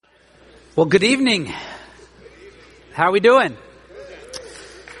Well, good evening. How are we doing?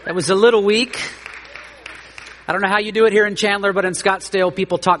 That was a little weak. I don't know how you do it here in Chandler, but in Scottsdale,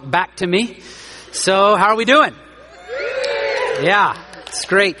 people talk back to me. So, how are we doing? Yeah, it's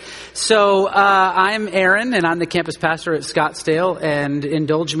great. So, I'm Aaron, and I'm the campus pastor at Scottsdale, and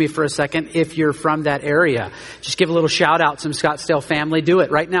indulge me for a second if you're from that area. Just give a little shout out, some Scottsdale family. Do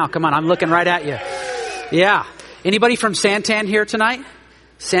it right now. Come on, I'm looking right at you. Yeah. Anybody from Santan here tonight?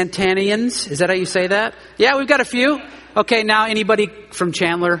 Santanians, is that how you say that? Yeah, we've got a few. Okay, now anybody from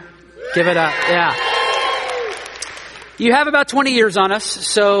Chandler? Give it up. Yeah. You have about 20 years on us,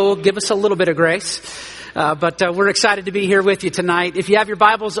 so give us a little bit of grace. But we're excited to be here with you tonight. If you have your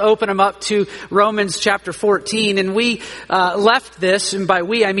Bibles, open them up to Romans chapter 14. And we left this, and by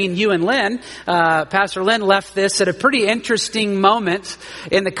we I mean you and Lynn. Pastor Lynn left this at a pretty interesting moment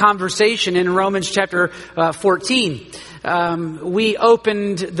in the conversation in Romans chapter 14. We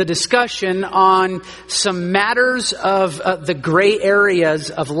opened the discussion on some matters of the gray areas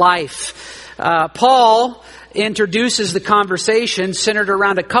of life. Paul introduces the conversation centered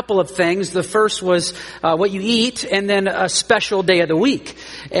around a couple of things. The first was what you eat, and then a special day of the week.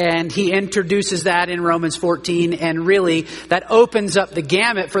 And he introduces that in Romans 14, and really that opens up the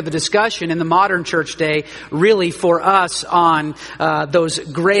gamut for the discussion in the modern church day, really for us on those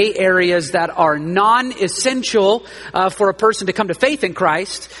gray areas that are non-essential for a person to come to faith in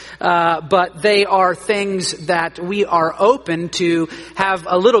Christ, but they are things that we are open to have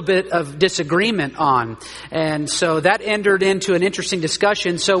a little bit of disagreement on. And so that entered into an interesting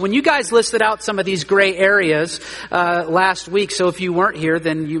discussion. So when you guys listed out some of these gray areas last week, so if you weren't here,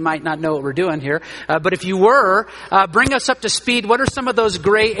 then you might not know what we're doing here. But if you were, bring us up to speed. What are some of those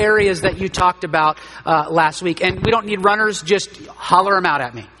gray areas that you talked about last week? And we don't need runners, just holler them out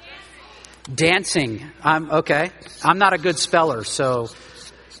at me. Dancing. Okay. I'm not a good speller, so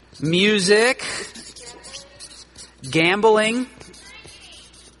music, gambling.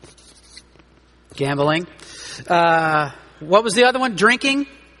 What was the other one? Drinking?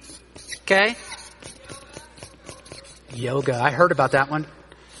 Okay. Yoga. I heard about that one.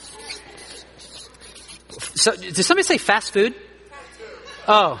 So, did somebody say fast food?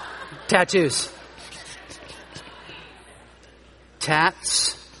 Oh, tattoos.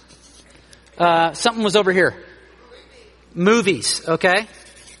 Tats. Something was over here. Movies. Okay.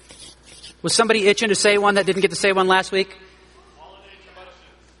 Was somebody itching to say one that didn't get to say one last week?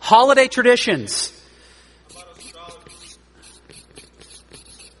 Holiday traditions.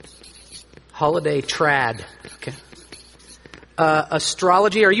 Holiday trad. Okay.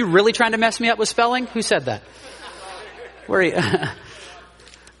 Astrology. Are you really trying to mess me up with spelling? Who said that? Where are you?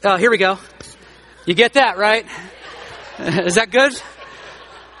 Oh, here we go. You get that, right? Is that good?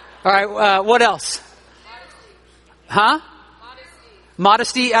 All right. What else? Huh?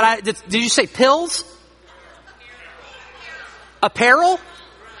 Modesty. And did you say pills? Apparel?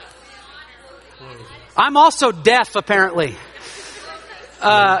 I'm also deaf, apparently.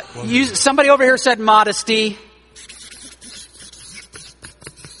 Somebody over here said modesty.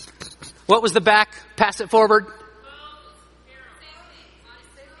 What was the back? Pass it forward.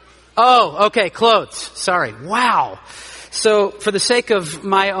 Oh, okay, clothes. Sorry. Wow. So for the sake of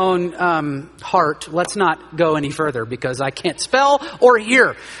my own heart, let's not go any further because I can't spell or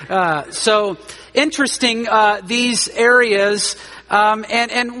hear. So interesting, these areas.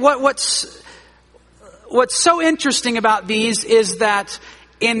 And what's so interesting about these is that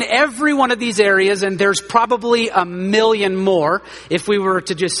in every one of these areas, and there's probably a million more if we were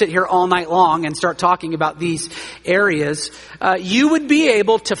to just sit here all night long and start talking about these areas, you would be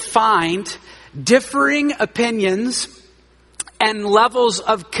able to find differing opinions and levels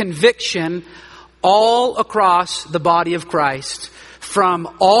of conviction all across the body of Christ.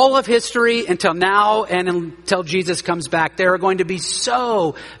 From all of history until now and until Jesus comes back, there are going to be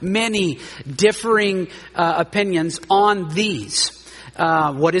so many differing opinions on these.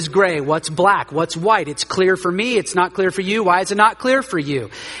 What is gray? What's black? What's white? It's clear for me. It's not clear for you. Why is it not clear for you?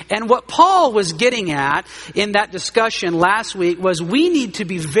 And what Paul was getting at in that discussion last week was we need to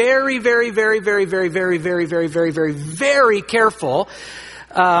be very, very, very, very, very, very, very, very, very, very, very careful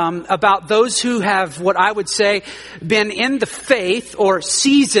about those who have what I would say been in the faith or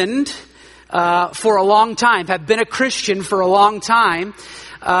seasoned for a long time, have been a Christian for a long time,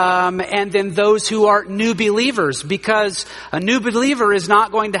 and then those who are new believers, because a new believer is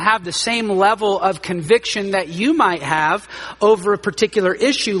not going to have the same level of conviction that you might have over a particular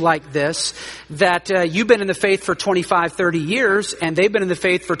issue like this, that you've been in the faith for 25, 30 years, and they've been in the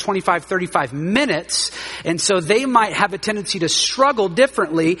faith for 25, 35 minutes, and so they might have a tendency to struggle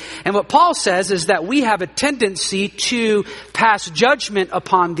differently. And what Paul says is that we have a tendency to pass judgment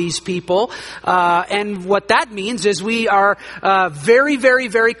upon these people, and what that means is we are very, very,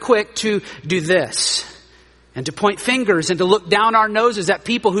 very quick to do this, and to point fingers and to look down our noses at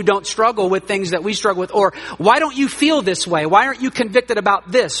people who don't struggle with things that we struggle with. Or, why don't you feel this way? Why aren't you convicted about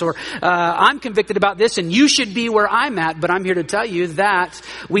this? Or, I'm convicted about this and you should be where I'm at. But I'm here to tell you that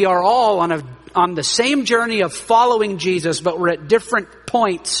we are all on the same journey of following Jesus, but we're at different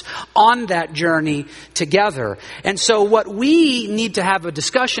points on that journey together. And so what we need to have a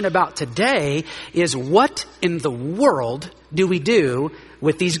discussion about today is, what in the world do we do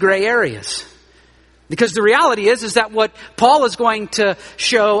with these gray areas? Because the reality is that what Paul is going to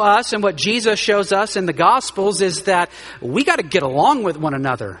show us and what Jesus shows us in the Gospels is that we got to get along with one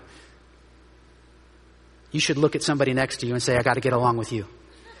another. You should look at somebody next to you and say, I got to get along with you.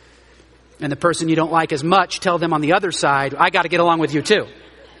 And the person you don't like as much, tell them on the other side, I got to get along with you too.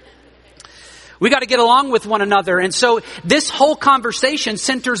 We got to get along with one another. And so this whole conversation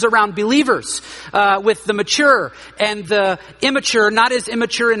centers around believers, with the mature and the immature, not as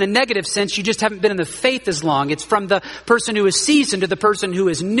immature in a negative sense. You just haven't been in the faith as long. It's from the person who is seasoned to the person who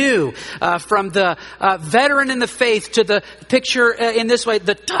is new, from the veteran in the faith to the picture in this way,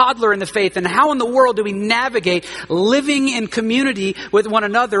 the toddler in the faith. And how in the world do we navigate living in community with one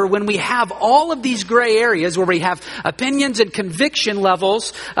another when we have all of these gray areas where we have opinions and conviction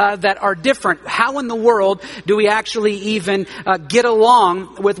levels that are different? How in the world do we actually even get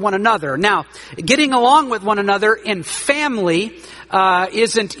along with one another? Now, getting along with one another in family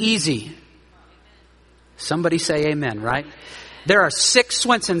isn't easy. Somebody say amen, right? There are 6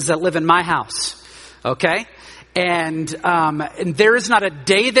 Swinsons that live in my house, okay? And there is not a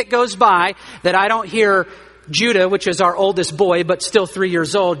day that goes by that I don't hear Judah, which is our oldest boy, but still 3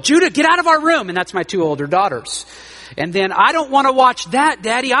 years old, Judah, get out of our room. And that's my 2 older daughters. And then, I don't want to watch that,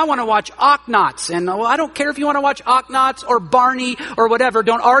 Daddy. I want to watch Ocnauts. And well, I don't care if you want to watch Ocnauts or Barney or whatever.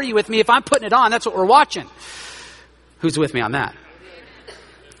 Don't argue with me. If I'm putting it on, that's what we're watching. Who's with me on that?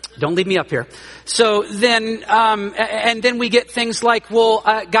 Don't leave me up here. So then, and then we get things like, well,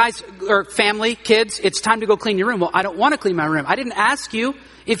 guys or family, kids, it's time to go clean your room. Well, I don't want to clean my room. I didn't ask you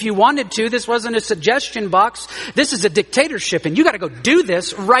if you wanted to. This wasn't a suggestion box. This is a dictatorship, and you got to go do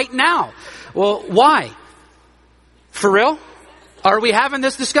this right now. Well, why? For real? Are we having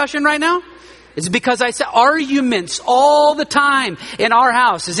this discussion right now? It's because I say arguments all the time in our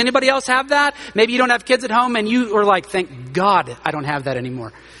house. Does anybody else have that? Maybe you don't have kids at home and you are like, thank God I don't have that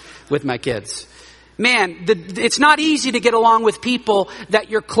anymore with my kids. Man, it's not easy to get along with people that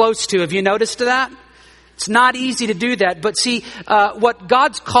you're close to. Have you noticed that? It's not easy to do that. But see, what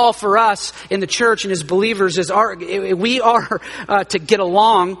God's call for us in the church and as believers is we are to get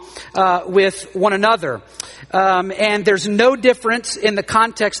along with one another. And there's no difference in the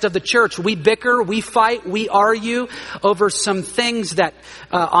context of the church. We bicker, we fight, we argue over some things that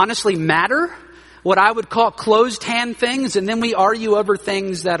honestly matter, what I would call closed hand things, and then we argue over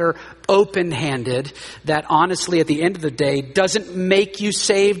things that are open-handed, that honestly at the end of the day doesn't make you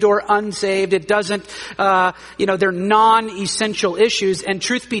saved or unsaved. It doesn't, they're non-essential issues. And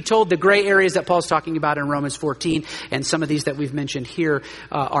truth be told, the gray areas that Paul's talking about in Romans 14 and some of these that we've mentioned here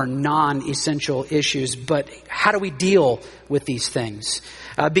are non-essential issues. But how do we deal with these things?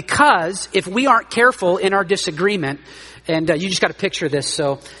 Because if we aren't careful in our disagreement, and you just got to picture this,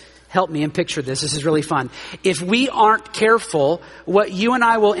 so help me and picture this. This is really fun. If we aren't careful, what you and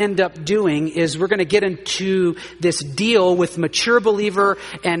I will end up doing is we're going to get into this deal with mature believer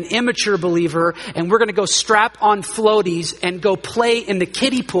and immature believer, and we're going to go strap on floaties and go play in the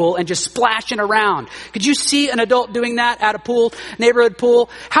kiddie pool and just splashing around. Could you see an adult doing that at a pool, neighborhood pool?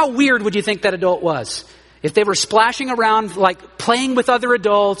 How weird would you think that adult was? If they were splashing around, like playing with other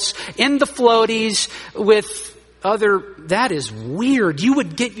adults in the floaties with that is weird. You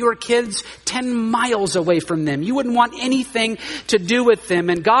would get your kids 10 miles away from them. You wouldn't want anything to do with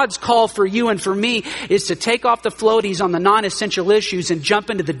them. And God's call for you and for me is to take off the floaties on the non-essential issues and jump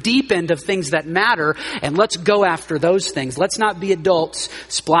into the deep end of things that matter. And let's go after those things. Let's not be adults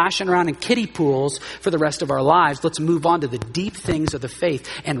splashing around in kiddie pools for the rest of our lives. Let's move on to the deep things of the faith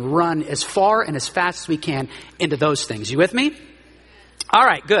and run as far and as fast as we can into those things. You with me? All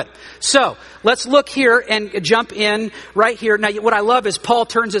right, good. So let's look here and jump in right here. Now, what I love is Paul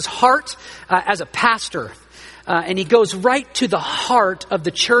turns his heart as a pastor and he goes right to the heart of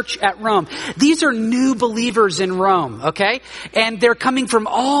the church at Rome. These are new believers in Rome, okay? And they're coming from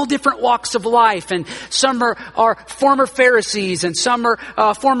all different walks of life, and some are former Pharisees, and some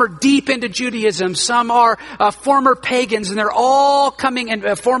are former deep into Judaism, some are former pagans, and they're all coming,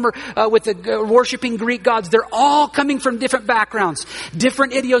 and former with the worshiping Greek gods. They're all coming from different backgrounds,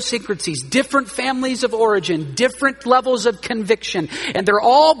 different idiosyncrasies, different families of origin, different levels of conviction, and they're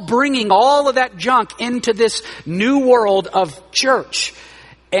all bringing all of that junk into this new world of church.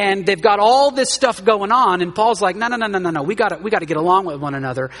 And they've got all this stuff going on, and Paul's like, no. We got to get along with one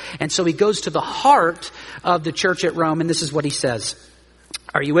another. And so he goes to the heart of the church at Rome, and this is what he says.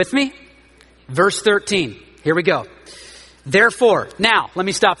 Are you with me? Verse 13. Here we go. Therefore, now, let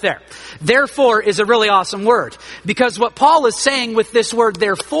me stop there. Therefore is a really awesome word, because what Paul is saying with this word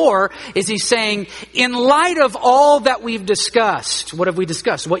therefore is he's saying, in light of all that we've discussed, what have we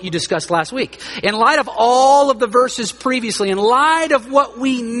discussed? What you discussed last week. In light of all of the verses previously, in light of what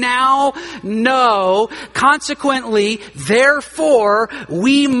we now know, consequently, therefore,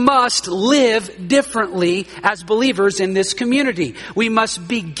 we must live differently as believers in this community. We must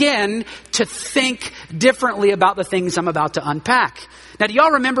begin to think differently about the things I'm about to unpack. Now, do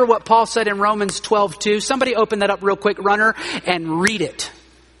y'all remember what Paul said in Romans 12:2? Somebody open that up real quick, runner, and read it.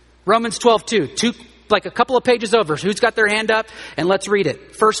 Romans 12:2, like a couple of pages over. Who's got their hand up? And let's read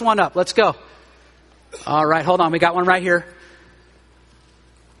it. First one up. Let's go. All right, hold on. We got one right here.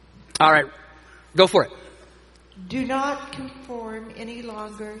 All right, go for it. Do not conform any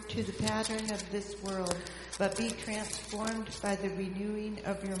longer to the pattern of this world, but be transformed by the renewing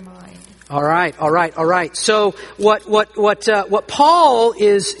of your mind. All right. So what Paul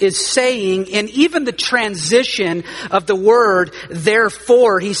is saying, and even the transition of the word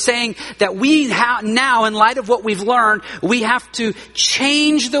therefore, he's saying that we now, in light of what we've learned, we have to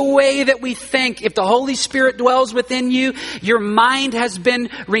change the way that we think. If the Holy Spirit dwells within you, your mind has been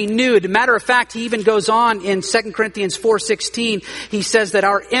renewed. Matter of fact, he even goes on in 2 Corinthians 4:16. He says that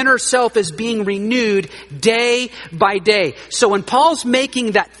our inner self is being renewed day by day. So when Paul's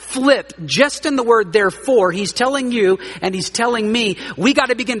making that flip just in the word therefore, he's telling you and he's telling me, we got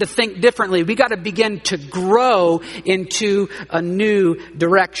to begin to think differently. We got to begin to grow into a new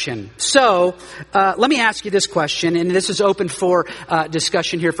direction. So let me ask you this question, and this is open for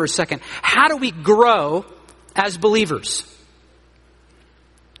discussion here for a second. How do we grow as believers?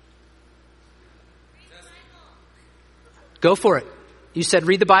 Go for it. You said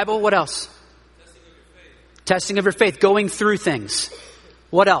read the Bible. What else? Testing of your faith. Going through things.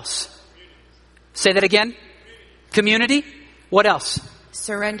 What else? Say that again. Community. What else?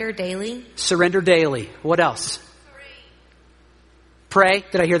 Surrender daily. Surrender daily. What else? Pray.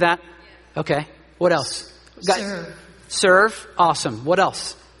 Did I hear that? Okay. What else? Serve. Serve. Awesome. What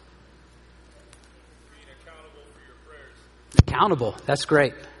else? Being accountable for your prayers. Accountable. That's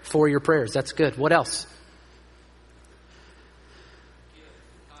great. For your prayers. That's good. What else?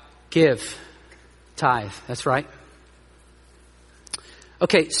 Give. Tithe. That's right.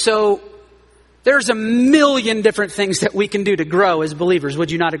 Okay, so there's a million different things that we can do to grow as believers.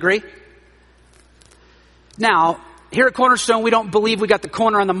 Would you not agree? Now, here at Cornerstone, we don't believe we got the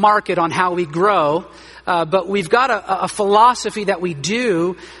corner on the market on how we grow, but we've got a philosophy that we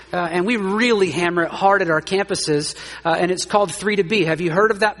do, and we really hammer it hard at our campuses, and it's called 3 to Be. Have you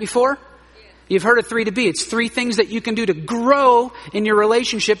heard of that before? You've heard of 3 to Be. It's 3 things that you can do to grow in your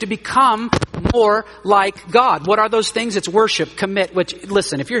relationship to become more like God. What are those things? It's worship, commit, which,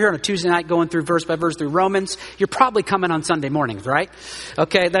 listen, if you're here on a Tuesday night going through verse by verse through Romans, you're probably coming on Sunday mornings, right?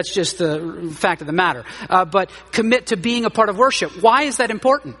 Okay, that's just the fact of the matter. But commit to being a part of worship. Why is that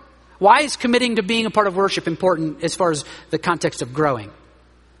important? Why is committing to being a part of worship important as far as the context of growing?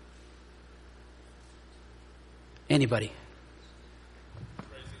 Anybody?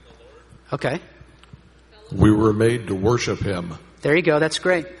 Okay. We were made to worship Him. There you go. That's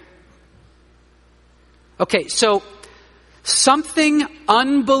great. Okay, so something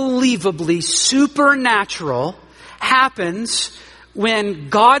unbelievably supernatural happens when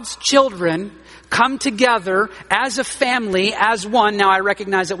God's children come together as a family, as one. Now, I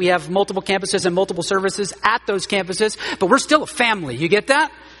recognize that we have multiple campuses and multiple services at those campuses, but we're still a family. You get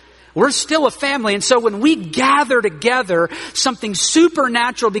that? We're still a family. And so when we gather together, something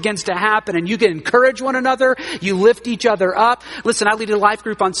supernatural begins to happen, and you can encourage one another. You lift each other up. Listen, I lead a life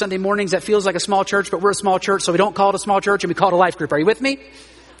group on Sunday mornings that feels like a small church, but we're a small church, so we don't call it a small church and we call it a life group. Are you with me?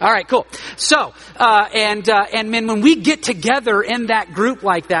 All right, cool. So, and man, when we get together in that group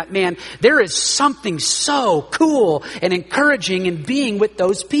like that, man, there is something so cool and encouraging in being with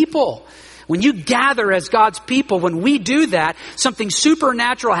those people. When you gather as God's people, when we do that, something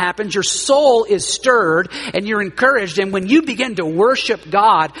supernatural happens. Your soul is stirred and you're encouraged. And when you begin to worship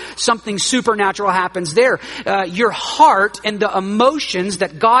God, something supernatural happens there. Your heart and the emotions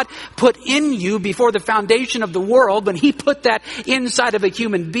that God put in you before the foundation of the world, when He put that inside of a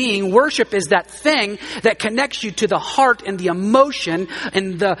human being, worship is that thing that connects you to the heart and the emotion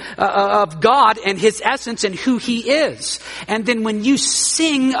and of God and His essence and who He is. And then when you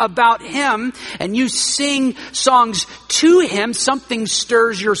sing about Him, and you sing songs to Him, something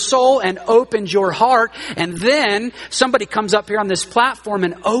stirs your soul and opens your heart. And then somebody comes up here on this platform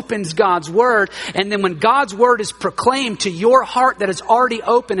and opens God's Word. And then when God's Word is proclaimed to your heart that is already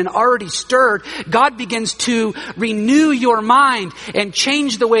open and already stirred, God begins to renew your mind and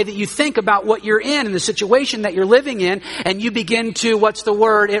change the way that you think about what you're in and the situation that you're living in. And you begin to, what's the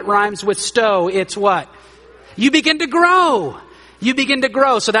word? It rhymes with stow. It's what? You begin to grow. You begin to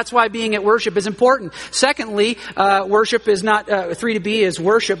grow. So that's why being at worship is important. Secondly, worship is not, 3-to-be is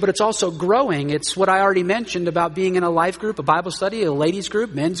worship, but it's also growing. It's what I already mentioned about being in a life group, a Bible study, a ladies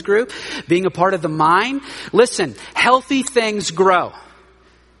group, men's group, being a part of the mind. Listen, healthy things grow.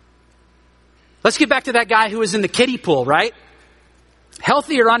 Let's get back to that guy who was in the kiddie pool, right?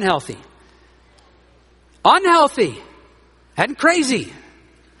 Healthy or unhealthy? Unhealthy. And crazy.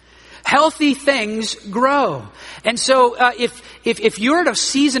 Healthy things grow. And so if you're at a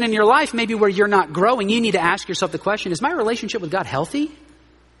season in your life maybe where you're not growing, you need to ask yourself the question, is my relationship with God healthy?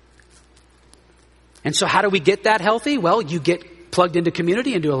 And so how do we get that healthy? Well, you get plugged into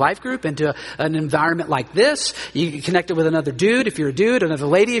community, into a life group, into an environment like this. You get connected with another dude, if you're a dude, another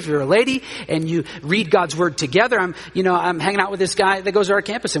lady, if you're a lady, and you read God's Word together. I'm hanging out with this guy that goes to our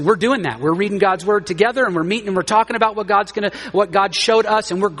campus, and we're doing that. We're reading God's Word together, and we're meeting, and we're talking about what God showed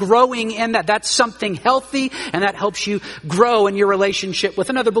us, and we're growing in that. That's something healthy, and that helps you grow in your relationship with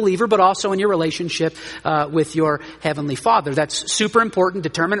another believer, but also in your relationship with your Heavenly Father. That's super important.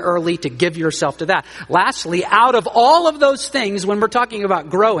 Determine early to give yourself to that. Lastly, out of all of those things, when we're talking about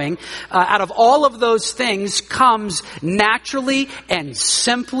growing, out of all of those things comes naturally and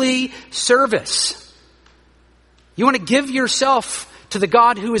simply service. You want to give yourself to the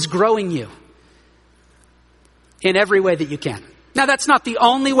God who is growing you in every way that you can. Now, that's not the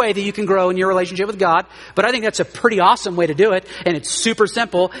only way that you can grow in your relationship with God, but I think that's a pretty awesome way to do it, and it's super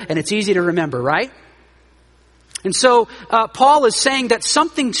simple, and it's easy to remember, right? And so Paul is saying that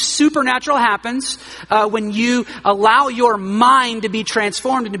something supernatural happens when you allow your mind to be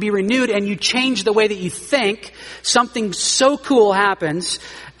transformed and to be renewed, and you change the way that you think. Something so cool happens.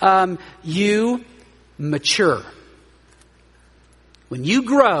 You mature. When you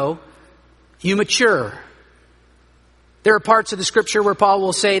grow, you mature. There are parts of the scripture where Paul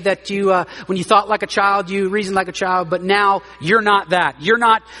will say that when you thought like a child, you reasoned like a child, but now you're not that. You're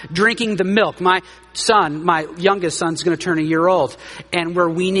not drinking the milk. My youngest son's going to turn a year old, and we're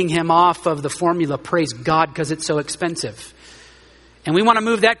weaning him off of the formula, praise God, because it's so expensive. And we want to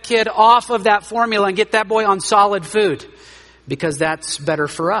move that kid off of that formula and get that boy on solid food, because that's better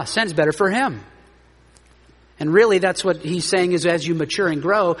for us and it's better for him. And really, that's what he's saying is as you mature and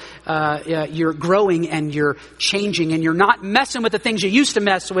grow, you're growing and you're changing, and you're not messing with the things you used to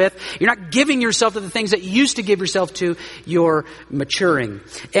mess with. You're not giving yourself to the things that you used to give yourself to. You're maturing.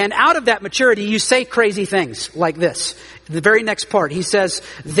 And out of that maturity, you say crazy things like this. The very next part, he says,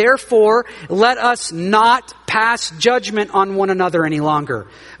 therefore, let us not pass judgment on one another any longer,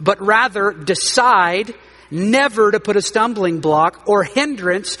 but rather decide never to put a stumbling block or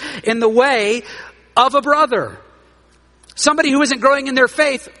hindrance in the way of a brother. Somebody who isn't growing in their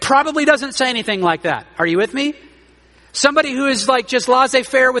faith probably doesn't say anything like that. Are you with me? Somebody who is like just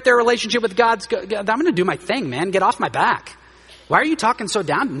laissez-faire with their relationship with God, I'm going to do my thing, man. Get off my back. Why are you talking so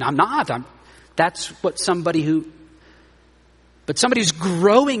down? I'm not. That's what But somebody who's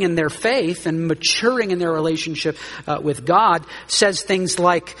growing in their faith and maturing in their relationship with God says things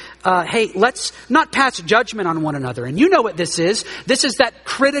like, hey, let's not pass judgment on one another. And you know what this is. This is that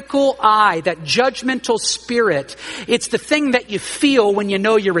critical eye, that judgmental spirit. It's the thing that you feel when you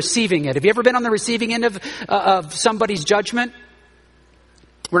know you're receiving it. Have you ever been on the receiving end of somebody's judgment?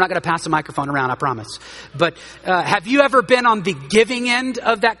 We're not going to pass the microphone around, I promise. But have you ever been on the giving end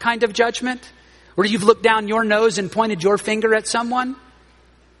of that kind of judgment? Where you've looked down your nose and pointed your finger at someone?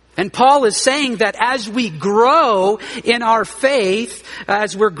 And Paul is saying that as we grow in our faith,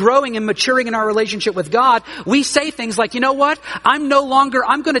 as we're growing and maturing in our relationship with God, we say things like, you know what? I'm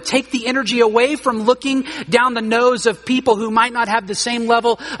going to take the energy away from looking down the nose of people who might not have the same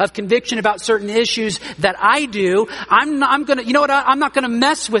level of conviction about certain issues that I do. I'm not going to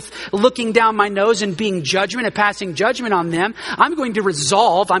mess with looking down my nose and being judgment and passing judgment on them. I'm going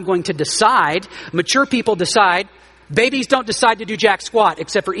to decide. Mature people decide. Babies don't decide to do jack squat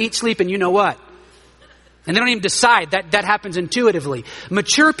except for eat, sleep, and you know what. And they don't even decide. That happens intuitively.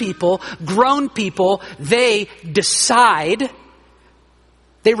 Mature people, grown people, they decide,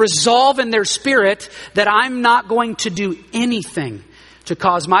 they resolve in their spirit that I'm not going to do anything to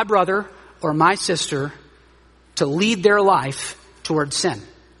cause my brother or my sister to lead their life towards sin. I'm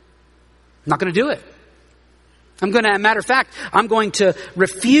not going to do it. Matter of fact, I'm going to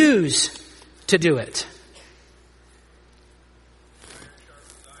refuse to do it.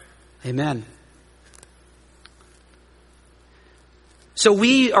 Amen. So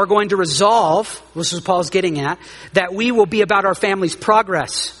we are going to resolve, this is what Paul's getting at, that we will be about our family's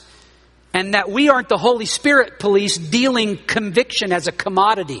progress. And that we aren't the Holy Spirit police dealing conviction as a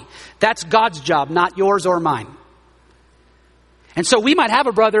commodity. That's God's job, not yours or mine. And so we might have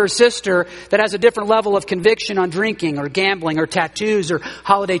a brother or sister that has a different level of conviction on drinking or gambling or tattoos or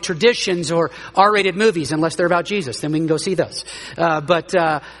holiday traditions or R-rated movies, unless they're about Jesus. Then we can go see those.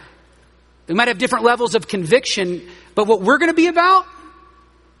 We might have different levels of conviction, but what we're going to be about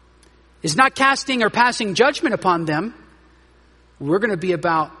is not casting or passing judgment upon them. We're going to be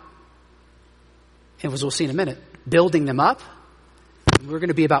about, and as we'll see in a minute, building them up. We're going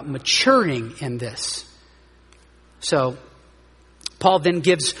to be about maturing in this. So, Paul then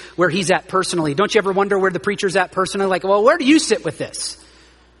gives where he's at personally. Don't you ever wonder where the preacher's at personally? Like, well, where do you sit with this?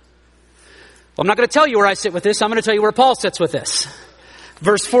 Well, I'm not going to tell you where I sit with this. I'm going to tell you where Paul sits with this.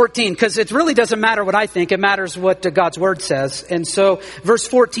 Verse 14, because it really doesn't matter what I think. It matters what God's word says. And so, verse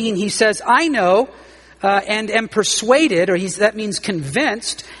 14, he says, I know and am persuaded, that means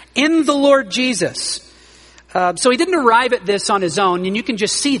convinced, in the Lord Jesus. So he didn't arrive at this on his own, and you can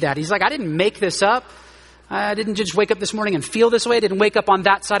just see that. He's like, I didn't make this up. I didn't just wake up this morning and feel this way. I didn't wake up on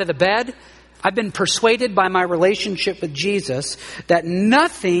that side of the bed. I've been persuaded by my relationship with Jesus that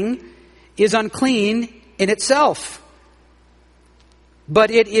nothing is unclean in itself.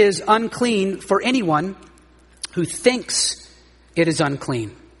 But it is unclean for anyone who thinks it is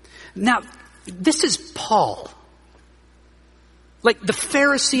unclean. Now, this is Paul. Like the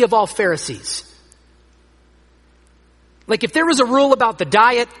Pharisee of all Pharisees. Like if there was a rule about the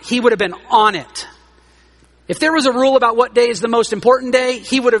diet, he would have been on it. If there was a rule about what day is the most important day,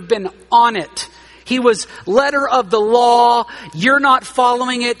 he would have been on it. He was letter of the law. You're not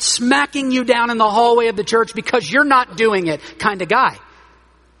following it, smacking you down in the hallway of the church because you're not doing it kind of guy.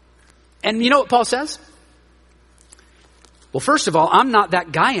 And you know what Paul says? Well, first of all, I'm not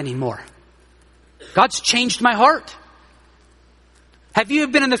that guy anymore. God's changed my heart. Have you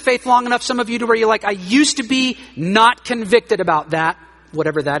been in the faith long enough, some of you, to where you're like, I used to be not convicted about that,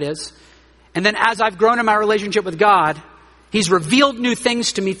 whatever that is. And then as I've grown in my relationship with God, He's revealed new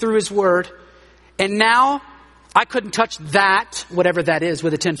things to me through His Word. And now I couldn't touch that, whatever that is,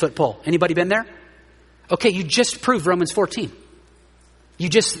 with a 10-foot pole. Anybody been there? Okay, you just proved Romans 14.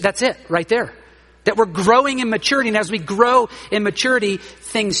 That's it right there. That we're growing in maturity. And as we grow in maturity,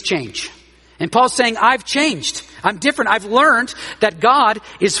 things change. And Paul's saying, I've changed. I'm different. I've learned that God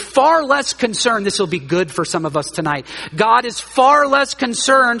is far less concerned. This will be good for some of us tonight. God is far less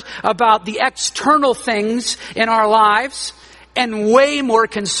concerned about the external things in our lives and way more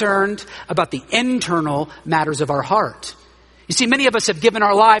concerned about the internal matters of our heart. You see, many of us have given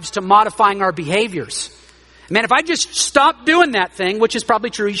our lives to modifying our behaviors. Man, if I just stop doing that thing, which is probably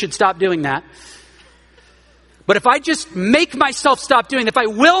true, you should stop doing that. But if I just make myself stop doing that, if I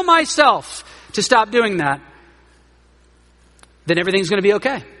will myself to stop doing that, then everything's going to be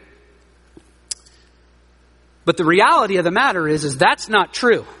okay. But the reality of the matter is that's not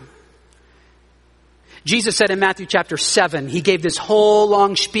true. Jesus said in Matthew chapter 7, He gave this whole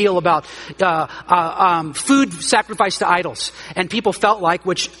long spiel about food sacrificed to idols. And people felt like,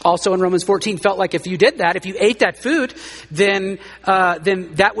 which also in Romans 14 felt like if you did that, if you ate that food, then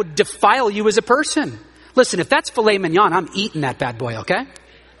that would defile you as a person. Listen, if that's filet mignon, I'm eating that bad boy, okay?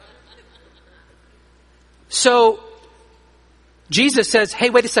 So Jesus says, hey,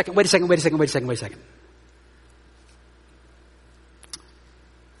 wait a second. It's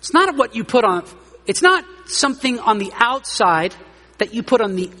not what you put on. It's not something on the outside that you put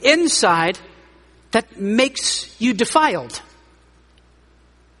on the inside that makes you defiled.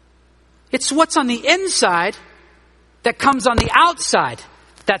 It's what's on the inside that comes on the outside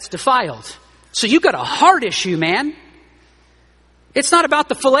that's defiled. So you got a heart issue, man. It's not about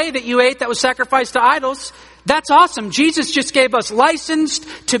the filet that you ate that was sacrificed to idols. That's awesome. Jesus just gave us license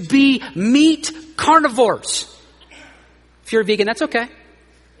to be meat carnivores. If you're a vegan, that's okay.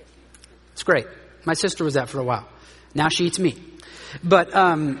 It's great. My sister was that for a while. Now she eats meat. But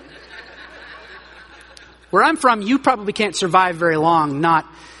where I'm from, you probably can't survive very long not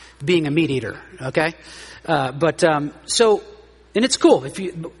being a meat eater, okay? And it's cool if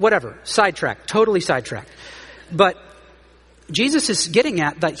you, whatever, sidetracked, totally sidetracked. But Jesus is getting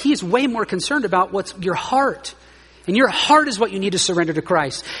at that he is way more concerned about what's your heart. And your heart is what you need to surrender to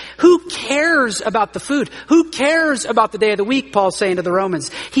Christ. Who cares about the food? Who cares about the day of the week, Paul's saying to the Romans?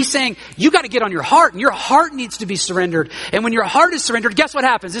 He's saying, you got to get on your heart, and your heart needs to be surrendered. And when your heart is surrendered, guess what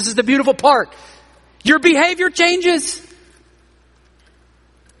happens? This is the beautiful part. Your behavior changes.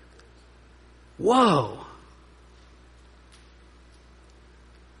 Whoa.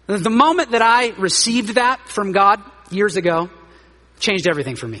 The moment that I received that from God years ago, changed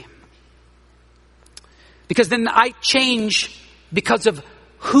everything for me. Because then I change because of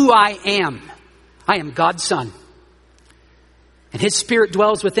who I am. I am God's son. And his spirit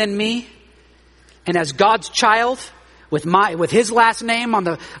dwells within me. And as God's child, with his last name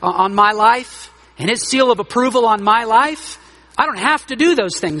on my life, and his seal of approval on my life, I don't have to do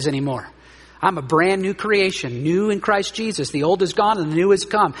those things anymore. I'm a brand new creation, new in Christ Jesus. The old is gone and the new has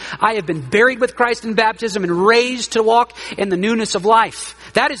come. I have been buried with Christ in baptism and raised to walk in the newness of life.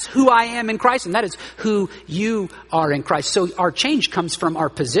 That is who I am in Christ, and that is who you are in Christ. So our change comes from our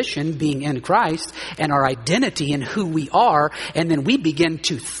position being in Christ and our identity in who we are. And then we begin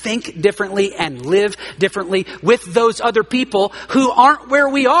to think differently and live differently with those other people who aren't where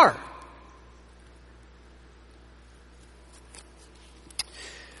we are.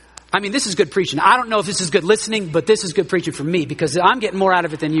 I mean, this is good preaching. I don't know if this is good listening, but this is good preaching for me because I'm getting more out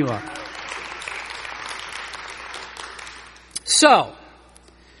of it than you are. So,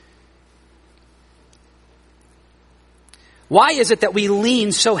 why is it that we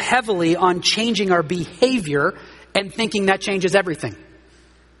lean so heavily on changing our behavior and thinking that changes everything?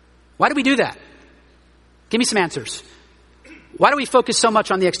 Why do we do that? Give me some answers. Why do we focus so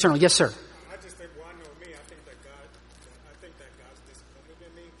much on the external? Yes, sir.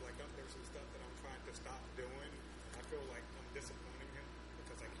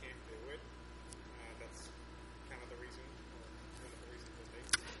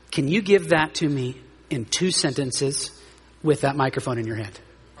 Can you give that to me in 2 sentences with that microphone in your hand?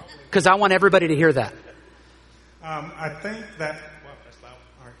 Because I want everybody to hear that. I think that... Well, that's loud.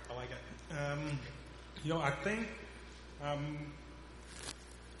 All right, I like it. I think...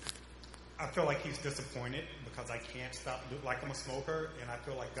 I feel like he's disappointed because I can't stop. Like, I'm a smoker, and I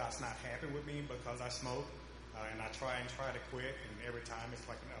feel like God's not happy with me because I smoke. And I try to quit, and every time it's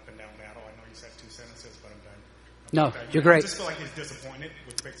like an up and down battle. I know you said 2 sentences, but I'm done. No, you're great. I just feel like he's disappointed,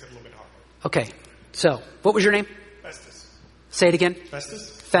 which makes it a little bit harder. Okay. So, what was your name? Festus. Say it again.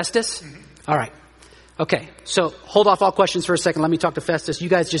 Festus. Festus? Mm-hmm. All right. Okay. So, hold off all questions for a second. Let me talk to Festus. You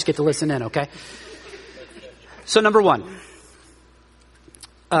guys just get to listen in, okay? So, number 1.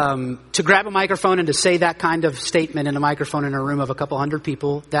 To grab a microphone and to say that kind of statement in a microphone in a room of a couple hundred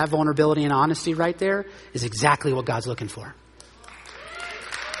people, that vulnerability and honesty right there is exactly what God's looking for.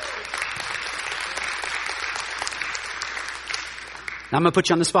 Now I'm going to put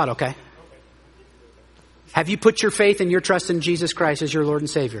you on the spot, okay? Have you put your faith and your trust in Jesus Christ as your Lord and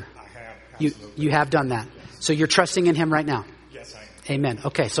Savior? I have. Absolutely. You have done that. So you're trusting in him right now? Yes, I am. Amen.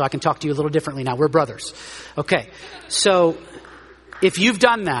 Okay, so I can talk to you a little differently now. We're brothers. Okay, so if you've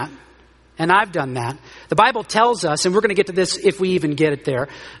done that, and I've done that, the Bible tells us, and we're going to get to this if we even get it there,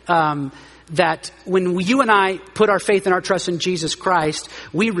 that when you and I put our faith and our trust in Jesus Christ,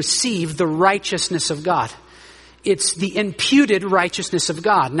 we receive the righteousness of God. It's the imputed righteousness of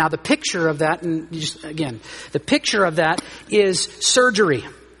God. Now, the picture of that, the picture of that is surgery.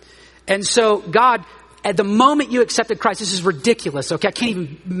 And so God, at the moment you accepted Christ, this is ridiculous, okay?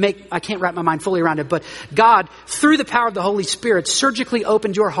 I can't wrap my mind fully around it, but God, through the power of the Holy Spirit, surgically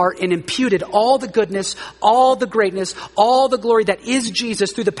opened your heart and imputed all the goodness, all the greatness, all the glory that is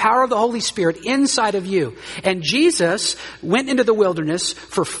Jesus through the power of the Holy Spirit inside of you. And Jesus went into the wilderness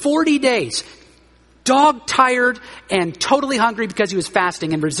for 40 days, dog-tired and totally hungry because he was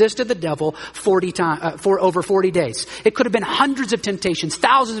fasting, and resisted the devil for over 40 days. It could have been hundreds of temptations,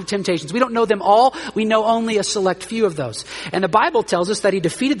 thousands of temptations. We don't know them all. We know only a select few of those. And the Bible tells us that he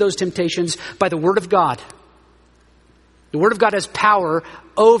defeated those temptations by the Word of God. The Word of God has power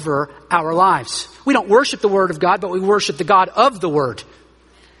over our lives. We don't worship the Word of God, but we worship the God of the Word.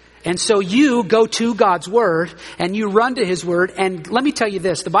 And so you go to God's Word and you run to His Word. And let me tell you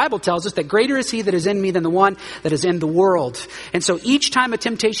this, the Bible tells us that greater is He that is in me than the one that is in the world. And so each time a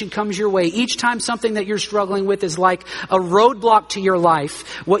temptation comes your way, each time something that you're struggling with is like a roadblock to your life,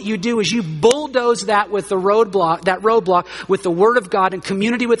 what you do is you bulldoze that with the roadblock with the Word of God and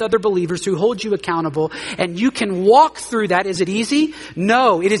community with other believers who hold you accountable. And you can walk through that. Is it easy?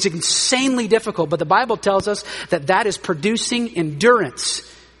 No, it is insanely difficult. But the Bible tells us that that is producing endurance.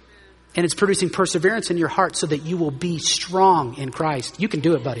 And it's producing perseverance in your heart so that you will be strong in Christ. You can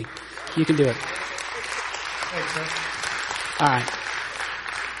do it, buddy. You can do it. All right.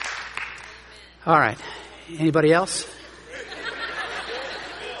 All right. Anybody else?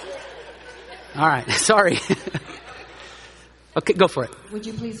 All right. Sorry. Okay, go for it. Would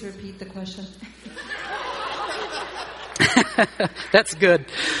you please repeat the question? That's good.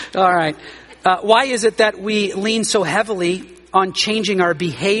 All right. Why is it that we lean so heavily on changing our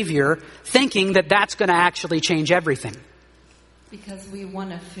behavior, thinking that that's going to actually change everything? Because we want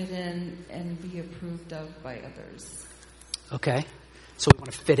to fit in and be approved of by others. Okay. So we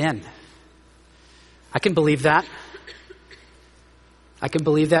want to fit in. I can believe that. I can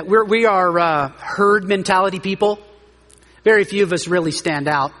believe that. We are herd mentality people. Very few of us really stand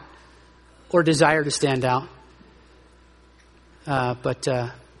out or desire to stand out. But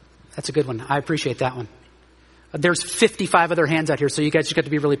that's a good one. I appreciate that one. There's 55 other hands out here, so you guys just got to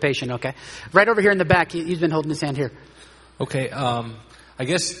be really patient, okay? Right over here in the back, he's been holding his hand here. Okay, I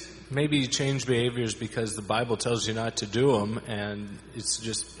guess maybe you change behaviors because the Bible tells you not to do them, and it's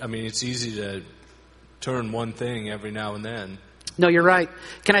just, it's easy to turn one thing every now and then. No, you're right.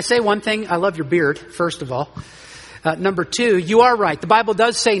 Can I say one thing? I love your beard, first of all. Number two, you are right. The Bible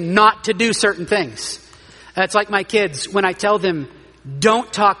does say not to do certain things. It's like my kids, when I tell them,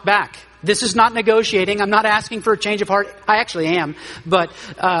 don't talk back. This is not negotiating. I'm not asking for a change of heart. I actually am. But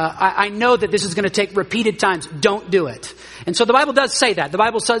I know that this is going to take repeated times. Don't do it. And so the Bible does say that. The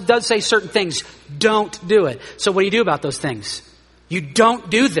Bible does say certain things. Don't do it. So what do you do about those things? You don't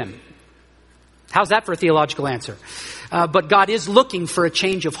do them. How's that for a theological answer? But God is looking for a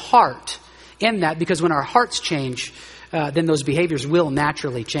change of heart in that, because when our hearts change, then those behaviors will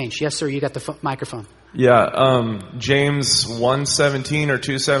naturally change. Yes, sir, you got the microphone. Yeah, James 1:17 or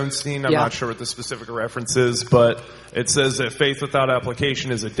 2:17, I'm not sure what the specific reference is, but it says that faith without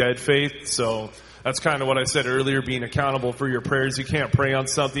application is a dead faith. So that's kind of what I said earlier, being accountable for your prayers. You can't pray on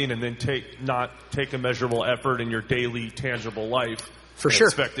something and then not take a measurable effort in your daily, tangible life. For sure.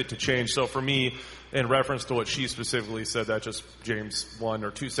 Expect it to change. So for me, in reference to what she specifically said, that just James 1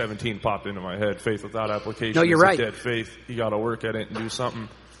 or 2:17 popped into my head. Faith without application is a dead faith. You got to work at it and do something.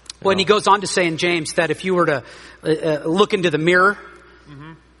 Well, and he goes on to say in James that if you were to look into the mirror,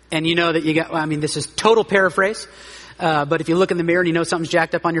 and you know that you got, this is total paraphrase, but if you look in the mirror and you know something's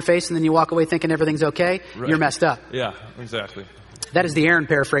jacked up on your face and then you walk away thinking everything's okay, you're messed up. Yeah, exactly. That is the Aaron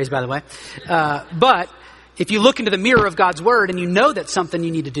paraphrase, by the way. But if you look into the mirror of God's Word and you know that's something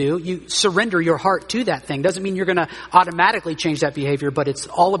you need to do, you surrender your heart to that thing. Doesn't mean you're going to automatically change that behavior, but it's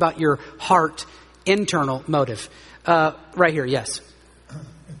all about your heart, internal motive. Right here, yes.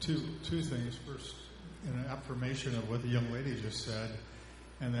 Two things. First, an affirmation of what the young lady just said,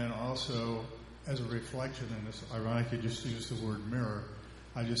 and then also as a reflection, and it's ironic you just used the word mirror.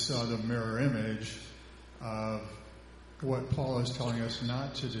 I just saw the mirror image of what Paul is telling us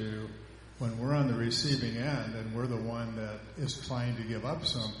not to do when we're on the receiving end and we're the one that is trying to give up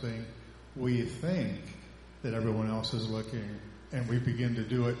something. We think that everyone else is looking, and we begin to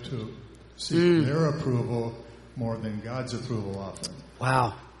do it to seek their approval more than God's approval often.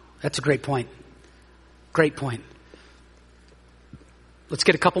 Wow. That's a great point. Great point. Let's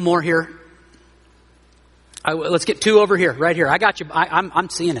get a couple more here. Let's get two over here, right here. I got you.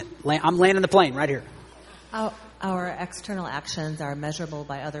 I'm seeing it. I'm landing the plane right here. Our external actions are measurable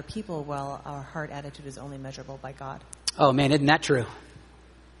by other people, while our heart attitude is only measurable by God. Oh, man, isn't that true?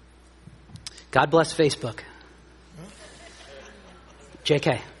 God bless Facebook.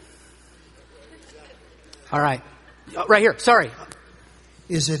 JK. All right. Right here. Sorry.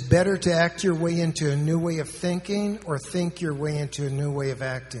 Is it better to act your way into a new way of thinking or think your way into a new way of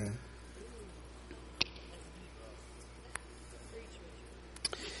acting?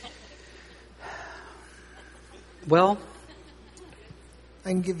 Well,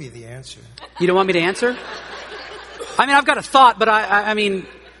 I can give you the answer. You don't want me to answer? I've got a thought, but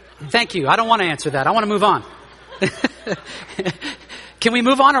thank you. I don't want to answer that. I want to move on. Can we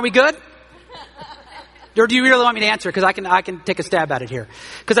move on? Are we good? Or do you really want me to answer? Because I can take a stab at it here.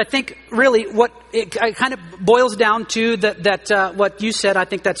 Because I think really what it kind of boils down to that what you said. I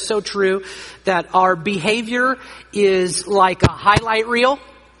think that's so true. That our behavior is like a highlight reel.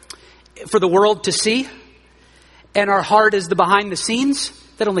 for the world to see. And our heart is the behind the scenes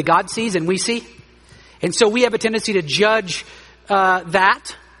that only God sees and we see. And so we have a tendency to judge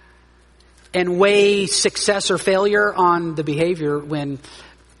that and weigh success or failure on the behavior when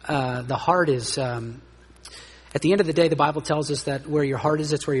the heart is... at the end of the day, the Bible tells us that where your heart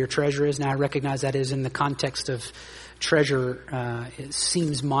is, it's where your treasure is. Now, I recognize that is in the context of treasure. It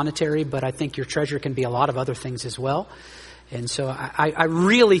seems monetary, but I think your treasure can be a lot of other things as well. And so I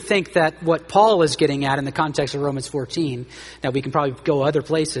really think that what Paul is getting at in the context of Romans 14, now we can probably go other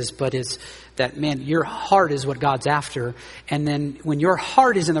places, but is that, man, your heart is what God's after. And then when your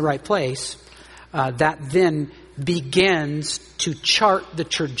heart is in the right place, that then begins to chart the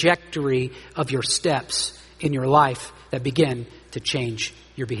trajectory of your steps in your life that begin to change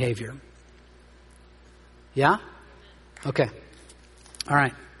your behavior. Yeah? Okay. All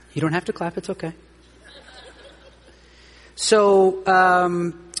right. You don't have to clap. It's okay. So,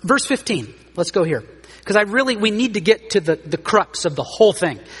 verse 15. Let's go here. Because we need to get to the crux of the whole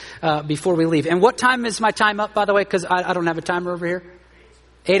thing before we leave. And what time is my time up, by the way? Because I don't have a timer over here.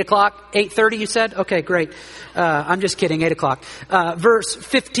 8 o'clock? 8:30 you said? Okay, great. I'm just kidding. 8 o'clock. Verse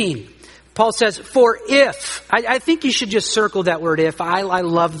 15. Paul says, for if, I think you should just circle that word if. I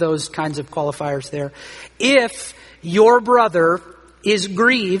love those kinds of qualifiers there. If your brother is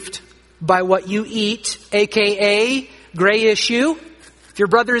grieved by what you eat, aka gray issue, if your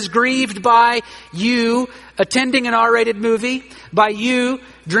brother is grieved by you attending an R-rated movie, by you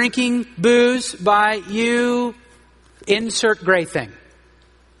drinking booze, by you insert gray thing.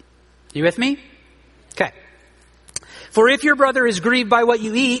 You with me? Okay. For if your brother is grieved by what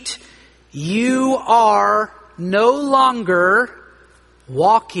you eat, you are no longer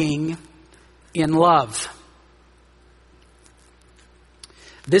walking in love.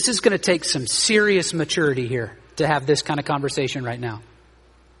 This is going to take some serious maturity here to have this kind of conversation right now.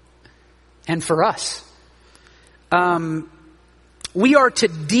 And for us, we are to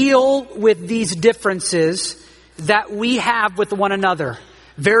deal with these differences that we have with one another.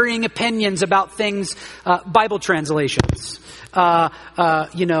 Varying opinions about things, Bible translations. What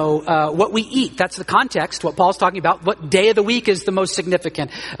we eat. That's the context, what Paul's talking about. What day of the week is the most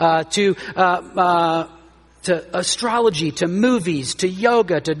significant? To astrology, to movies, to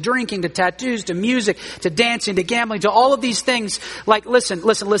yoga, to drinking, to tattoos, to music, to dancing, to gambling, to all of these things. Like, listen.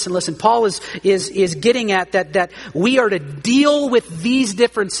 Paul is getting at that we are to deal with these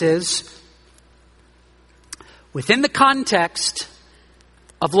differences within the context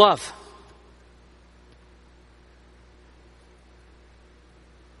of love.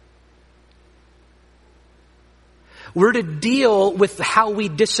 We're to deal with how we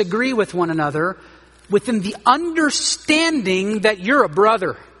disagree with one another within the understanding that you're a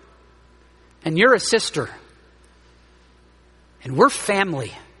brother and you're a sister and we're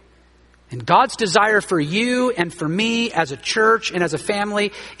family. And God's desire for you and for me as a church and as a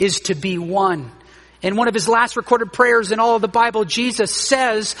family is to be one. In one of his last recorded prayers in all of the Bible, Jesus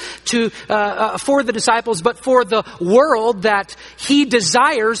says for the disciples, but for the world, that he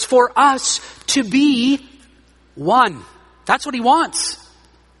desires for us to be one. That's what he wants.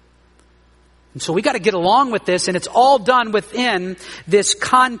 And so we got to get along with this, and it's all done within this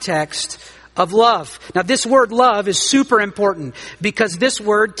context of love. Now, this word love is super important because this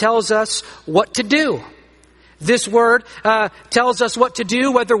word tells us what to do. This word tells us what to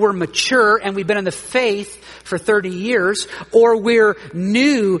do, whether we're mature and we've been in the faith for 30 years or we're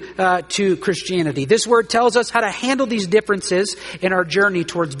new to Christianity. This word tells us how to handle these differences in our journey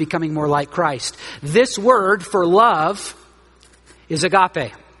towards becoming more like Christ. This word for love is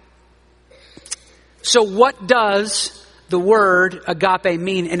agape. So what does the word agape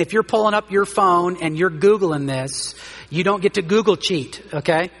mean? And if you're pulling up your phone and you're Googling this, you don't get to Google cheat,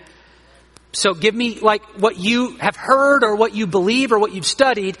 okay? So give me like what you have heard or what you believe or what you've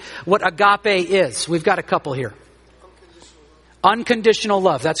studied, what agape is. We've got a couple here. Unconditional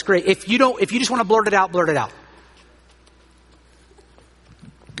love. That's great. If you just want to blurt it out, blurt it out.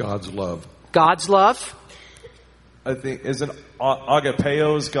 God's love. God's love. I think isn't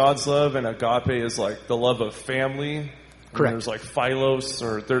agapeo is God's love, and agape is like the love of family. Correct. There's like philos,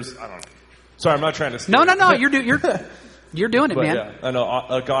 or there's I don't know. Sorry, I'm not trying to. No. You're doing it, but man. Yeah, I know.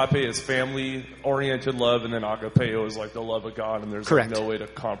 Agape is family-oriented love, and then agapeo is like the love of God, and there's like no way to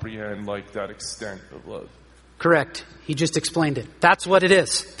comprehend like that extent of love. Correct. He just explained it. That's what it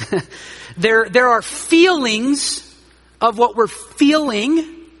is. There are feelings of what we're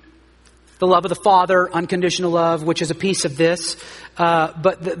feeling the love of the Father, unconditional love, which is a piece of this.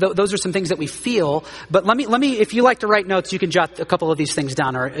 But those are some things that we feel. But let me, if you like to write notes, you can jot a couple of these things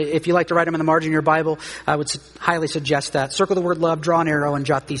down. Or if you like to write them in the margin of your Bible, I would highly suggest that. Circle the word love, draw an arrow, and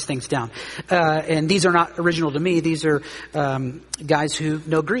jot these things down. And these are not original to me. These are guys who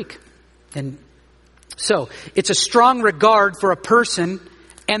know Greek. And so, it's a strong regard for a person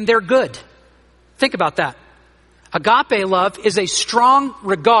and their good. Think about that. Agape love is a strong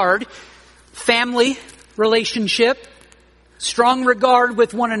regard, family relationship, strong regard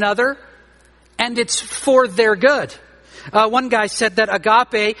with one another, and it's for their good. One guy said that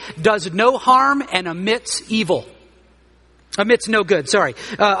agape does no harm and omits evil. Omits no good, sorry.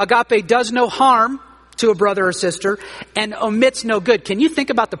 Agape does no harm to a brother or sister and omits no good. Can you think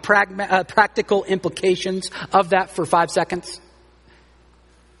about the practical implications of that for 5 seconds?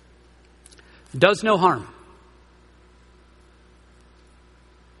 Does no harm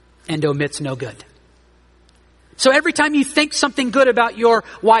and omits no good. So every time you think something good about your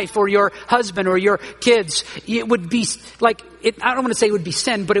wife or your husband or your kids, it would be like, I don't want to say it would be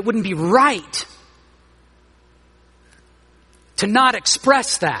sin, but it wouldn't be right to not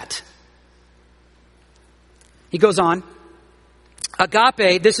express that. He goes on.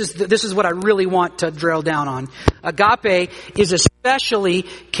 Agape, this is what I really want to drill down on. Agape is especially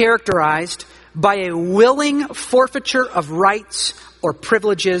characterized by a willing forfeiture of rights or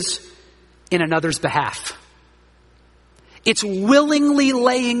privileges in another's behalf. It's willingly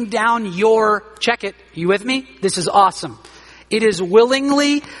laying down your, check it, you with me? This is awesome. It is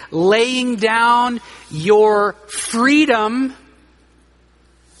willingly laying down your freedom,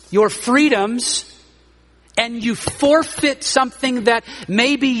 your freedoms, and you forfeit something that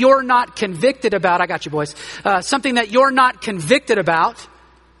maybe you're not convicted about. I got you, boys. Something that you're not convicted about.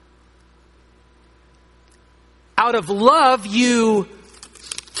 Out of love, you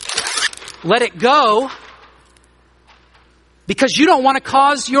let it go because you don't want to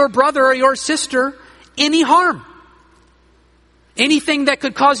cause your brother or your sister any harm. Anything that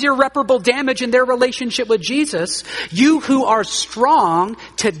could cause irreparable damage in their relationship with Jesus. You who are strong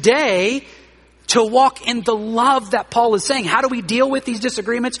today to walk in the love that Paul is saying. How do we deal with these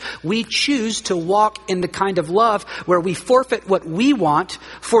disagreements? We choose to walk in the kind of love where we forfeit what we want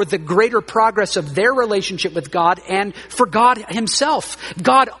for the greater progress of their relationship with God and for God himself.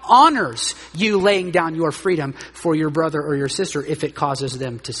 God honors you laying down your freedom for your brother or your sister if it causes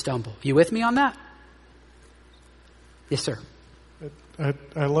them to stumble. You with me on that? Yes, sir.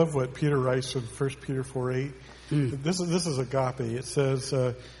 I love what Peter writes in 1 Peter 4:8. This is agape. It says,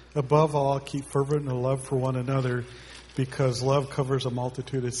 above all, keep fervent in love for one another because love covers a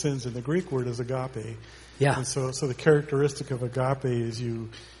multitude of sins. And the Greek word is agape. Yeah. And so the characteristic of agape is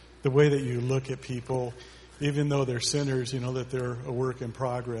the way that you look at people, even though they're sinners, you know that they're a work in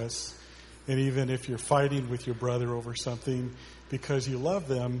progress. And even if you're fighting with your brother over something, because you love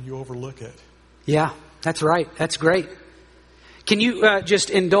them, you overlook it. Yeah, that's right. That's great. Can you just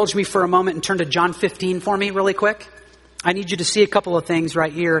indulge me for a moment and turn to John 15 for me really quick? I need you to see a couple of things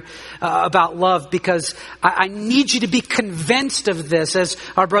right here about love because I need you to be convinced of this. As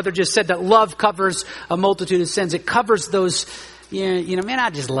our brother just said, that love covers a multitude of sins. It covers those, man,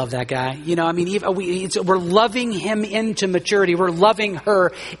 I just love that guy. We're loving him into maturity. We're loving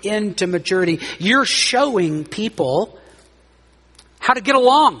her into maturity. You're showing people how to get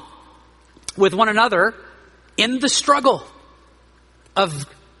along with one another in the struggle of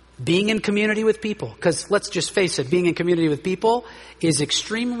being in community with people. Because let's just face it, being in community with people is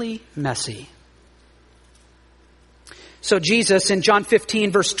extremely messy. So Jesus in John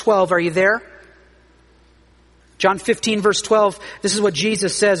 15 verse 12, are you there? John 15 verse 12, this is what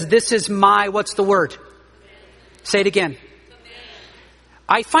Jesus says. This is my, what's the word? Say it again.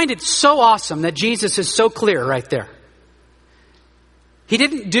 I find it so awesome that Jesus is so clear right there. He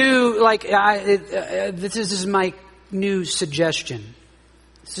didn't do like, this is my new suggestion.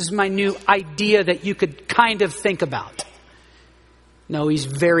 This is my new idea that you could kind of think about. No, he's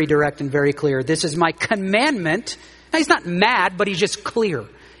very direct and very clear. This is my commandment. Now, he's not mad, but he's just clear.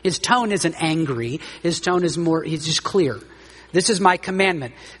 His tone isn't angry. His tone is more, he's just clear. This is my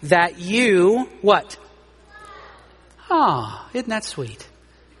commandment. That you, what? Isn't that sweet?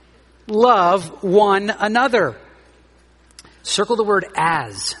 Love one another. Circle the word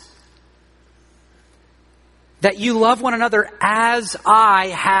as. That you love one another as I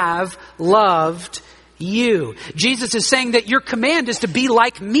have loved you. Jesus is saying that your command is to be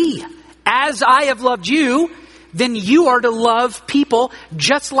like me. As I have loved you, then you are to love people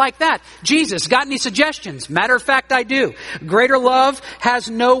just like that. Jesus, got any suggestions? Matter of fact, I do. Greater love has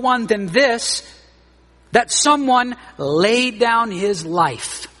no one than this, that someone laid down his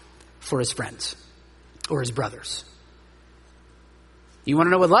life for his friends or his brothers. You want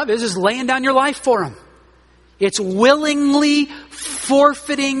to know what love is? It's laying down your life for them. It's willingly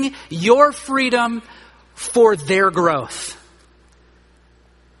forfeiting your freedom for their growth.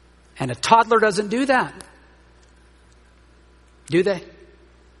 And a toddler doesn't do that. Do they?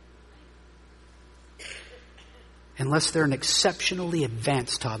 Unless they're an exceptionally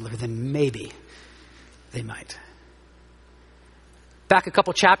advanced toddler, then maybe they might. Back a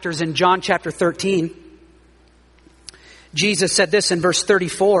couple chapters in John chapter 13, Jesus said this in verse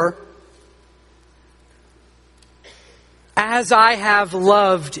 34. As I have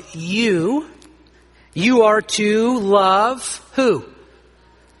loved you, you are to love who?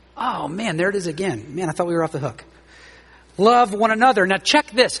 Oh man, there it is again. Man, I thought we were off the hook. Love one another. Now check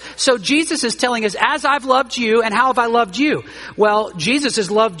this. So Jesus is telling us, as I've loved you, and how have I loved you? Well, Jesus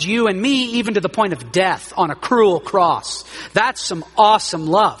has loved you and me even to the point of death on a cruel cross. That's some awesome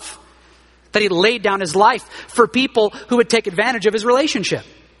love. That he laid down his life for people who would take advantage of his relationship.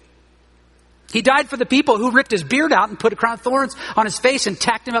 He died for the people who ripped his beard out and put a crown of thorns on his face and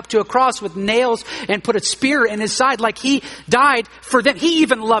tacked him up to a cross with nails and put a spear in his side. Like he died for them. He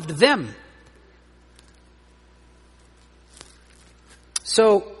even loved them.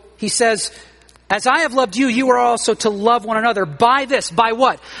 So he says, as I have loved you, you are also to love one another. By this, by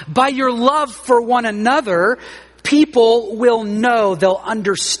what? By your love for one another, people will know, they'll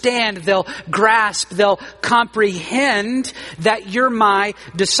understand, they'll grasp, they'll comprehend that you're my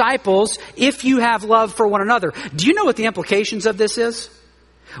disciples if you have love for one another. Do you know what the implications of this is?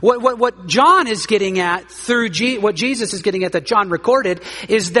 What John is getting at through what Jesus is getting at that John recorded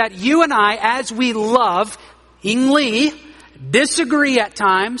is that you and I, as we lovingly disagree at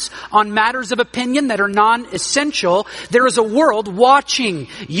times on matters of opinion that are non-essential, there is a world watching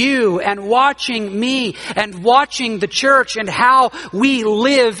you and watching me and watching the church and how we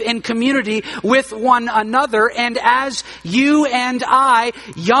live in community with one another. And as you and I,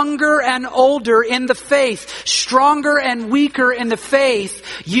 younger and older in the faith, stronger and weaker in the faith,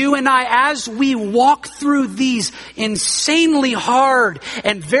 you and I, as we walk through these insanely hard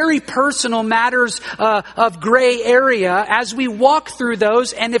and very personal matters of gray area, as we walk through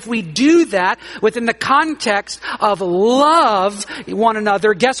those, and if we do that within the context of love one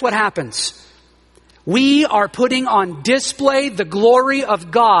another, guess what happens? We are putting on display the glory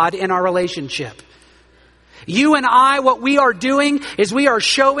of God in our relationship. You and I, what we are doing is we are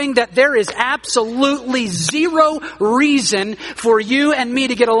showing that there is absolutely zero reason for you and me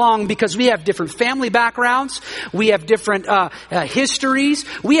to get along because we have different family backgrounds. We have different histories.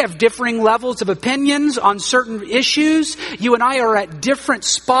 We have differing levels of opinions on certain issues. You and I are at different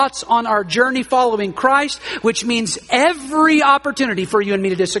spots on our journey following Christ, which means every opportunity for you and me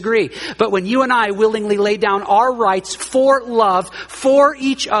to disagree. But when you and I willingly lay down our rights for love, for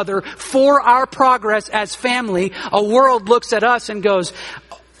each other, for our progress as family, a world looks at us and goes,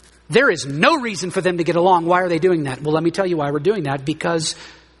 there is no reason for them to get along. Why are they doing that? Well, let me tell you why we're doing that. Because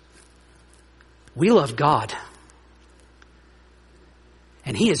we love God.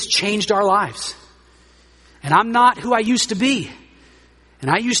 And He has changed our lives. And I'm not who I used to be. And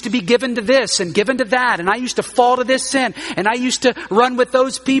I used to be given to this and given to that. And I used to fall to this sin. And I used to run with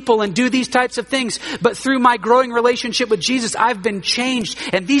those people and do these types of things. But through my growing relationship with Jesus, I've been changed.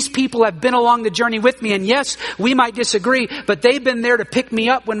 And these people have been along the journey with me. And yes, we might disagree, but they've been there to pick me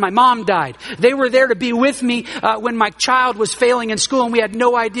up when my mom died. They were there to be with me when my child was failing in school and we had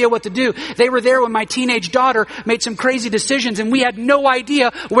no idea what to do. They were there when my teenage daughter made some crazy decisions and we had no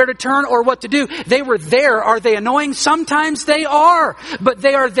idea where to turn or what to do. They were there. Are they annoying? Sometimes they are. But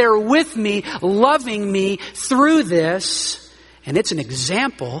they are there with me, loving me through this. And it's an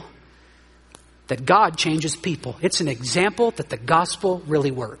example that God changes people. It's an example that the gospel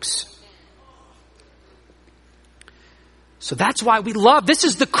really works. So that's why we love. This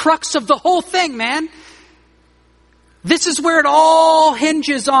is the crux of the whole thing, man. This is where it all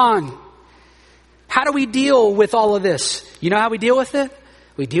hinges on. How do we deal with all of this? You know how we deal with it?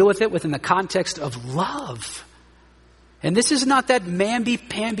 We deal with it within the context of love. And this is not that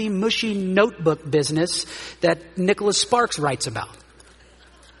mamby-pamby, mushy notebook business that Nicholas Sparks writes about.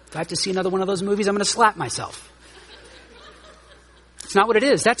 If I have to see another one of those movies, I'm going to slap myself. It's not what it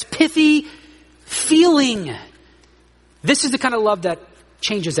is. That's pithy feeling. This is the kind of love that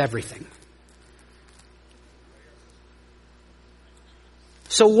changes everything.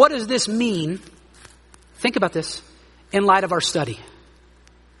 So what does this mean? Think about this in light of our study.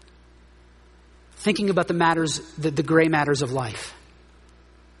 Thinking about the matters, the gray matters of life.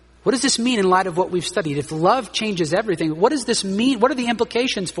 What does this mean in light of what we've studied? If love changes everything, what does this mean? What are the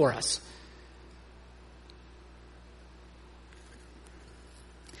implications for us?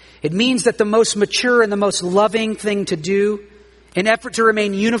 It means that the most mature and the most loving thing to do in effort to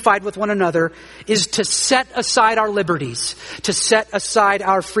remain unified with one another is to set aside our liberties, to set aside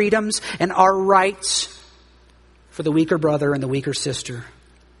our freedoms and our rights for the weaker brother and the weaker sister.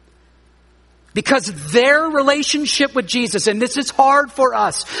 Because their relationship with Jesus, and this is hard for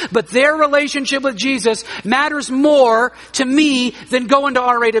us, but their relationship with Jesus matters more to me than going to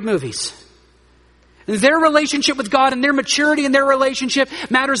R-rated movies. Their relationship with God and their maturity in their relationship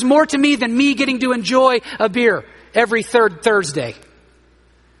matters more to me than me getting to enjoy a beer every third Thursday.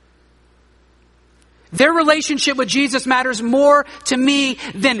 Their relationship with Jesus matters more to me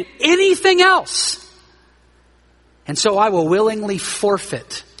than anything else. And so I will willingly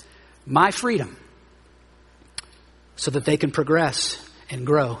forfeit my freedom so that they can progress and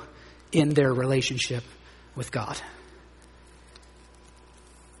grow in their relationship with God.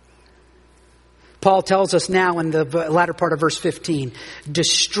 Paul tells us now in the latter part of verse 15,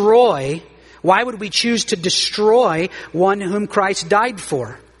 destroy. Why would we choose to destroy one whom Christ died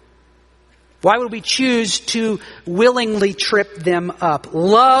for? Why would we choose to willingly trip them up?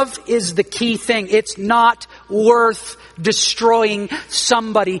 Love is the key thing. It's not worth destroying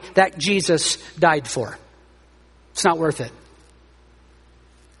somebody that Jesus died for. It's not worth it.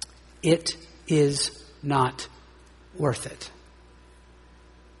 It is not worth it.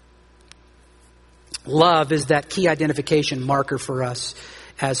 Love is that key identification marker for us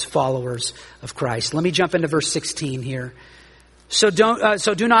as followers of Christ. Let me jump into verse 16 here. So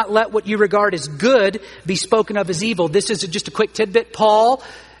do not let what you regard as good be spoken of as evil. This is just a quick tidbit. Paul,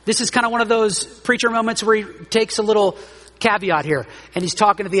 this is kind of one of those preacher moments where he takes a little caveat here. And he's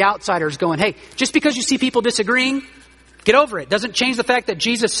talking to the outsiders going, hey, just because you see people disagreeing, get over it. Doesn't change the fact that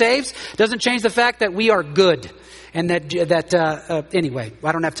Jesus saves. Doesn't change the fact that we are good. And anyway,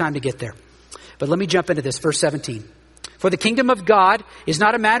 I don't have time to get there. But let me jump into this. Verse 17. For the kingdom of God is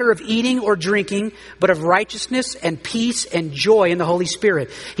not a matter of eating or drinking, but of righteousness and peace and joy in the Holy Spirit.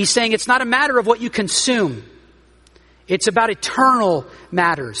 He's saying it's not a matter of what you consume. It's about eternal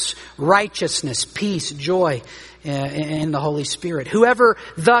matters. Righteousness, peace, joy in the Holy Spirit. Whoever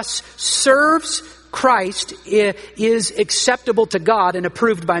thus serves Christ is acceptable to God and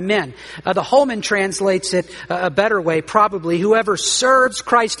approved by men. The Holman translates it a better way, probably. Whoever serves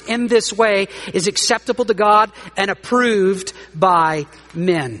Christ in this way is acceptable to God and approved by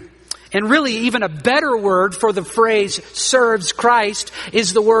men. And really, even a better word for the phrase serves Christ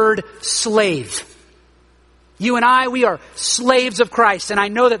is the word slave. You and I, we are slaves of Christ. And I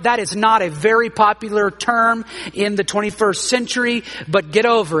know that is not a very popular term in the 21st century, but get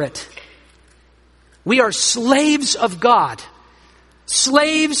over it. We are slaves of God.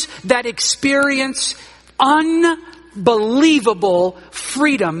 Slaves that experience unbelievable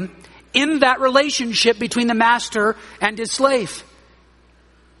freedom in that relationship between the master and his slave.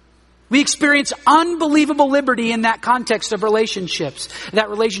 We experience unbelievable liberty in that context of relationships, that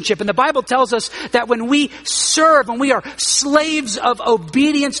relationship. And the Bible tells us that when we serve, when we are slaves of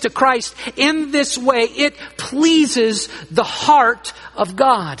obedience to Christ in this way, it pleases the heart of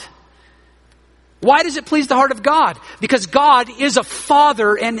God. Why does it please the heart of God? Because God is a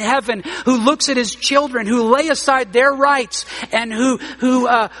Father in heaven who looks at His children, who lay aside their rights and who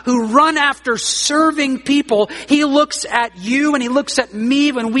run after serving people. He looks at you and He looks at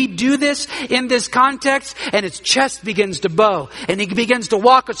me when we do this in this context, and His chest begins to bow, and He begins to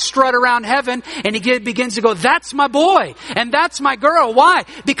walk a strut around heaven, and He begins to go, that's my boy and that's my girl. Why?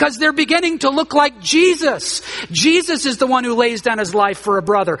 Because they're beginning to look like Jesus. Jesus is the one who lays down His life for a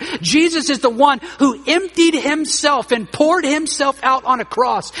brother. Jesus is the one who emptied Himself and poured Himself out on a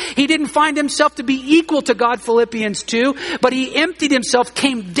cross. He didn't find Himself to be equal to God, Philippians 2, but He emptied Himself,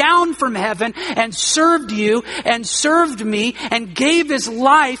 came down from heaven and served you and served me and gave His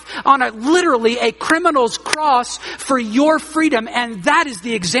life on literally a criminal's cross for your freedom. And that is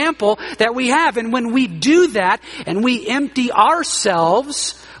the example that we have. And when we do that and we empty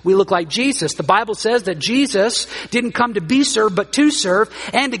ourselves, we look like Jesus. The Bible says that Jesus didn't come to be served, but to serve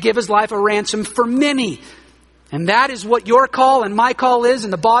and to give His life a ransom for many. And that is what your call and my call is in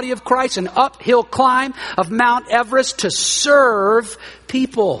the body of Christ, an uphill climb of Mount Everest to serve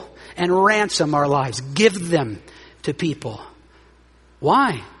people and ransom our lives. Give them to people.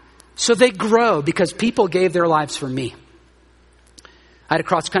 Why? So they grow, because people gave their lives for me. I had a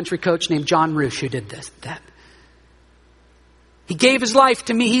cross-country coach named John Roosh who did that. He gave his life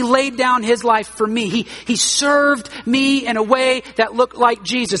to me. He laid down his life for me. He served me in a way that looked like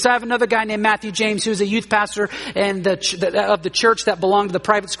Jesus. I have another guy named Matthew James who's a youth pastor of the church that belonged to the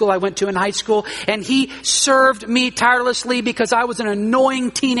private school I went to in high school. And he served me tirelessly because I was an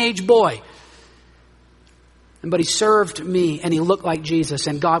annoying teenage boy. But he served me and he looked like Jesus,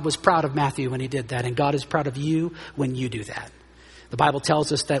 and God was proud of Matthew when he did that, and God is proud of you when you do that. The Bible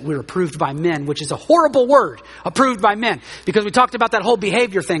tells us that we're approved by men, which is a horrible word, approved by men, because we talked about that whole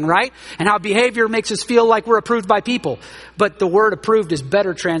behavior thing, right? And how behavior makes us feel like we're approved by people. But the word approved is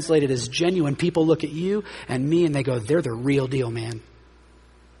better translated as genuine. People look at you and me and they go, they're the real deal, man.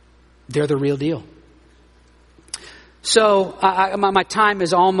 They're the real deal. So my time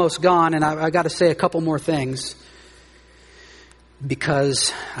is almost gone, and I got to say a couple more things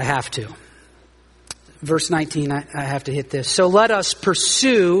because I have to. Verse 19, I have to hit this. So let us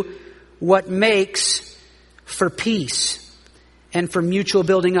pursue what makes for peace and for mutual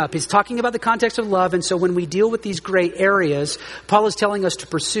building up. He's talking about the context of love, and so when we deal with these gray areas, Paul is telling us to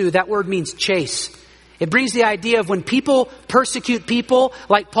pursue. That word means chase. It brings the idea of when people persecute people,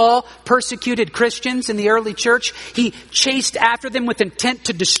 like Paul persecuted Christians in the early church, he chased after them with intent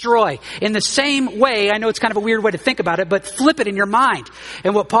to destroy. In the same way, I know it's kind of a weird way to think about it, but flip it in your mind.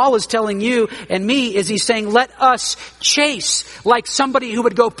 And what Paul is telling you and me is he's saying, let us chase like somebody who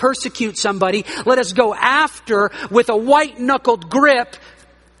would go persecute somebody. Let us go after with a white-knuckled grip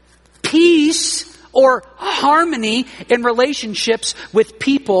peace or harmony in relationships with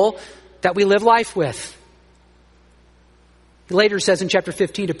people that we live life with. He later says in chapter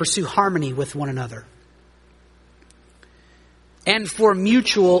 15 to pursue harmony with one another. And for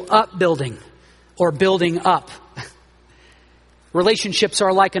mutual upbuilding or building up. Relationships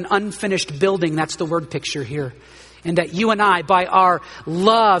are like an unfinished building. That's the word picture here. And that you and I, by our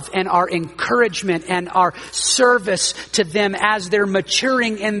love and our encouragement and our service to them as they're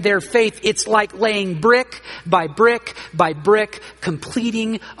maturing in their faith, it's like laying brick by brick by brick,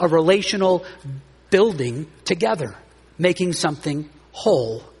 completing a relational building together, making something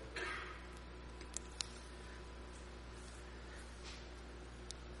whole.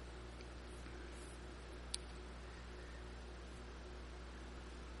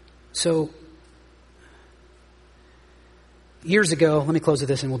 So, years ago, let me close with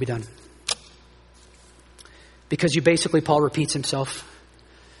this and we'll be done. Because Paul repeats himself.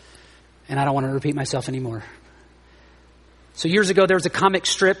 And I don't want to repeat myself anymore. So years ago, there was a comic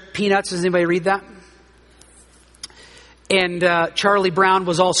strip, Peanuts. Does anybody read that? And Charlie Brown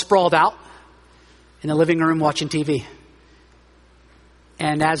was all sprawled out in the living room watching TV.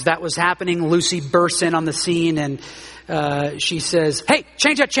 And as that was happening, Lucy bursts in on the scene and she says, hey,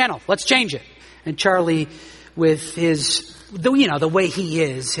 change that channel. Let's change it. And Charlie, with the way he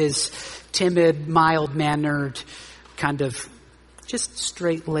is, his timid, mild-mannered, kind of just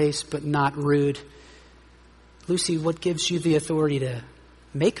straight-laced but not rude. Lucy, what gives you the authority to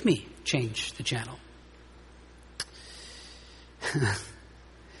make me change the channel?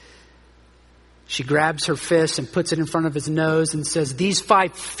 She grabs her fist and puts it in front of his nose and says, these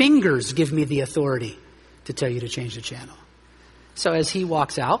 5 fingers give me the authority to tell you to change the channel. So as he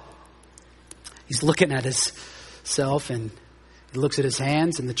walks out, he's looking at himself and he looks at his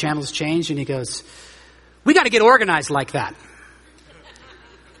hands and the channel's changed and he goes, we got to get organized like that.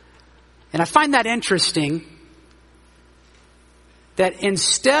 And I find that interesting that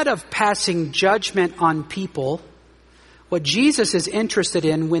instead of passing judgment on people, what Jesus is interested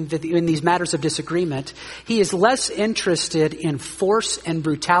in in these matters of disagreement, he is less interested in force and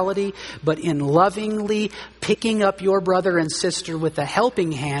brutality, but in lovingly picking up your brother and sister with a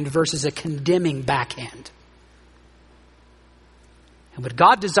helping hand versus a condemning backhand. And what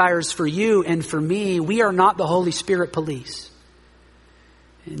God desires for you and for me, we are not the Holy Spirit police.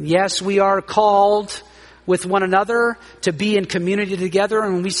 And yes, we are called with one another to be in community together.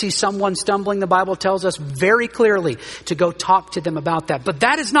 And when we see someone stumbling, the Bible tells us very clearly to go talk to them about that. But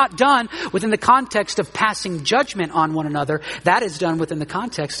that is not done within the context of passing judgment on one another. That is done within the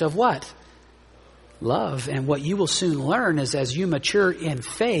context of what? Love. And what you will soon learn is as you mature in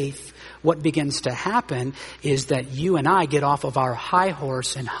faith, what begins to happen is that you and I get off of our high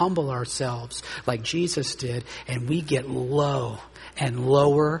horse and humble ourselves like Jesus did, and we get low and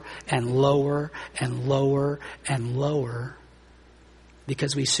lower and lower and lower and lower,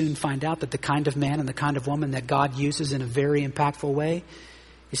 because we soon find out that the kind of man and the kind of woman that God uses in a very impactful way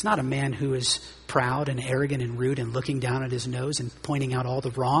is not a man who is proud and arrogant and rude and looking down at his nose and pointing out all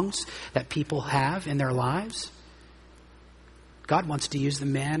the wrongs that people have in their lives. God wants to use the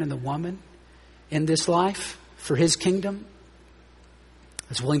man and the woman in this life for his kingdom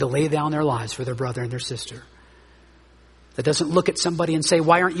that's willing to lay down their lives for their brother and their sister. That doesn't look at somebody and say,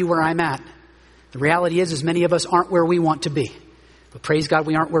 why aren't you where I'm at? The reality is many of us aren't where we want to be. But praise God,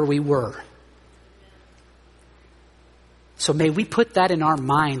 we aren't where we were. So may we put that in our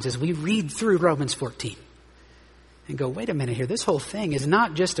minds as we read through Romans 14 and go, wait a minute here. This whole thing is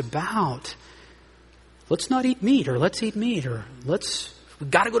not just about let's not eat meat, or let's eat meat, or we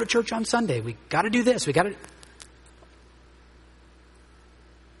got to go to church on Sunday. We got to do this.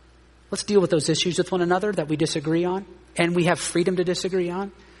 Let's deal with those issues with one another that we disagree on, and we have freedom to disagree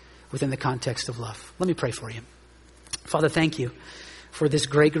on within the context of love. Let me pray for you. Father, thank you for this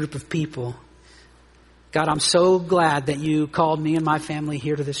great group of people. God, I'm so glad that you called me and my family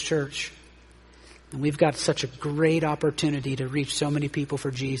here to this church. And we've got such a great opportunity to reach so many people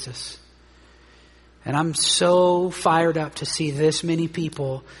for Jesus. And I'm so fired up to see this many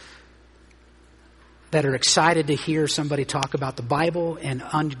people that are excited to hear somebody talk about the Bible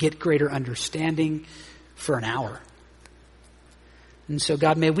and get greater understanding for an hour. And so,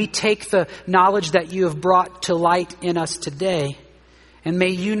 God, may we take the knowledge that you have brought to light in us today, and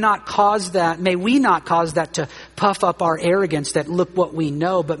may we not cause that to puff up our arrogance that look what we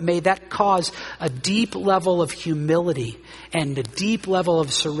know, but may that cause a deep level of humility and a deep level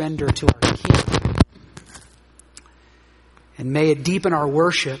of surrender to our King. And may it deepen our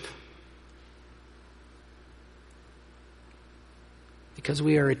worship, because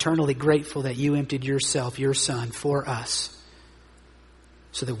we are eternally grateful that you emptied yourself, your Son, for us,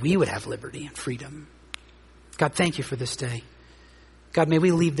 so that we would have liberty and freedom. God, thank you for this day. God, may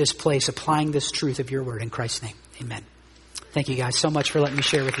we leave this place applying this truth of your word in Christ's name. Amen. Thank you guys so much for letting me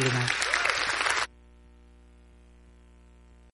share with you tonight.